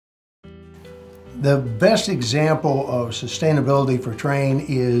The best example of sustainability for Trane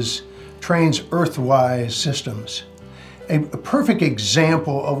is Trane's Earthwise systems. A perfect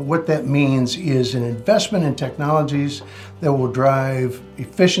example of what that means is an investment in technologies that will drive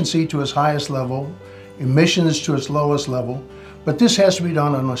efficiency to its highest level, emissions to its lowest level, but this has to be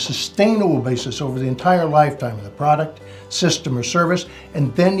done on a sustainable basis over the entire lifetime of the product, system, or service,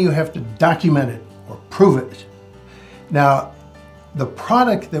 and then you have to document it or prove it. Now, the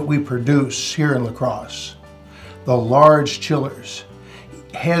product that we produce here in Crosse, the large chillers,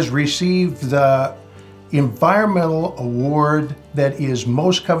 has received the environmental award that is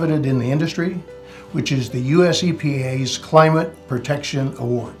most coveted in the industry, which is the US EPA's Climate Protection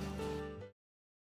Award.